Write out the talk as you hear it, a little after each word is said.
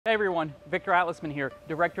Hey everyone, Victor Atlisman here,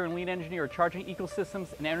 Director and Lead Engineer of Charging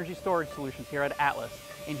Ecosystems and Energy Storage Solutions here at Atlis.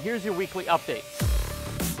 And here's your weekly update.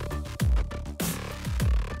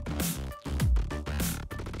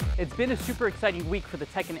 It's been a super exciting week for the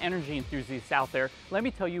tech and energy enthusiasts out there. Let me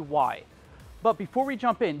tell you why. But before we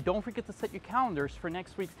jump in, don't forget to set your calendars for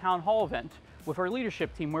next week's Town Hall event with our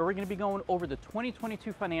leadership team, where we're going to be going over the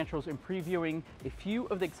 2022 financials and previewing a few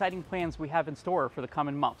of the exciting plans we have in store for the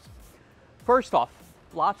coming months. First off,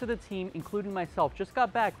 lots of the team, including myself, just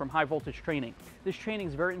got back from high voltage training. This training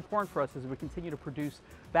is very important for us as we continue to produce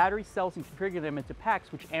battery cells and configure them into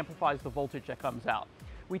packs, which amplifies the voltage that comes out.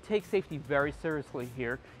 We take safety very seriously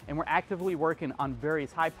here, and we're actively working on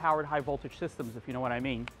various high-powered, high-voltage systems, if you know what I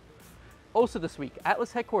mean. Also this week,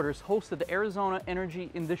 Atlis headquarters hosted the Arizona Energy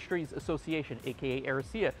Industries Association, aka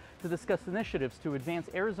AriSEIA, to discuss initiatives to advance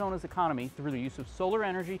Arizona's economy through the use of solar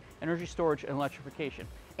energy, energy storage, and electrification,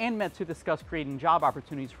 and met to discuss creating job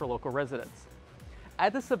opportunities for local residents.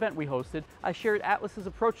 At this event we hosted, I shared Atlis's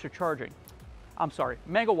approach to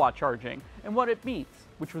MegaWatt Charging, and what it means,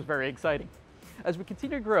 which was very exciting. As we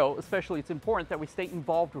continue to grow, especially, it's important that we stay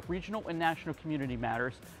involved with regional and national community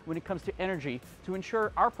matters when it comes to energy to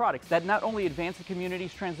ensure our products that not only advance the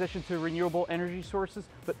community's transition to renewable energy sources,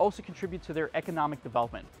 but also contribute to their economic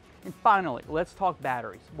development. And finally, let's talk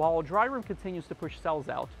batteries. While our dry room continues to push cells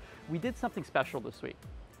out, we did something special this week.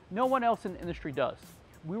 No one else in the industry does.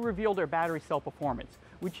 We revealed our battery cell performance,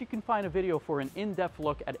 which you can find a video for an in-depth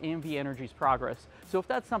look at AMV Energy's progress. So if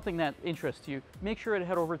that's something that interests you, make sure to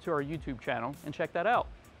head over to our YouTube channel and check that out.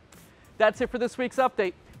 That's it for this week's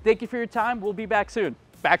update. Thank you for your time. We'll be back soon.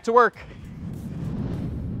 Back to work.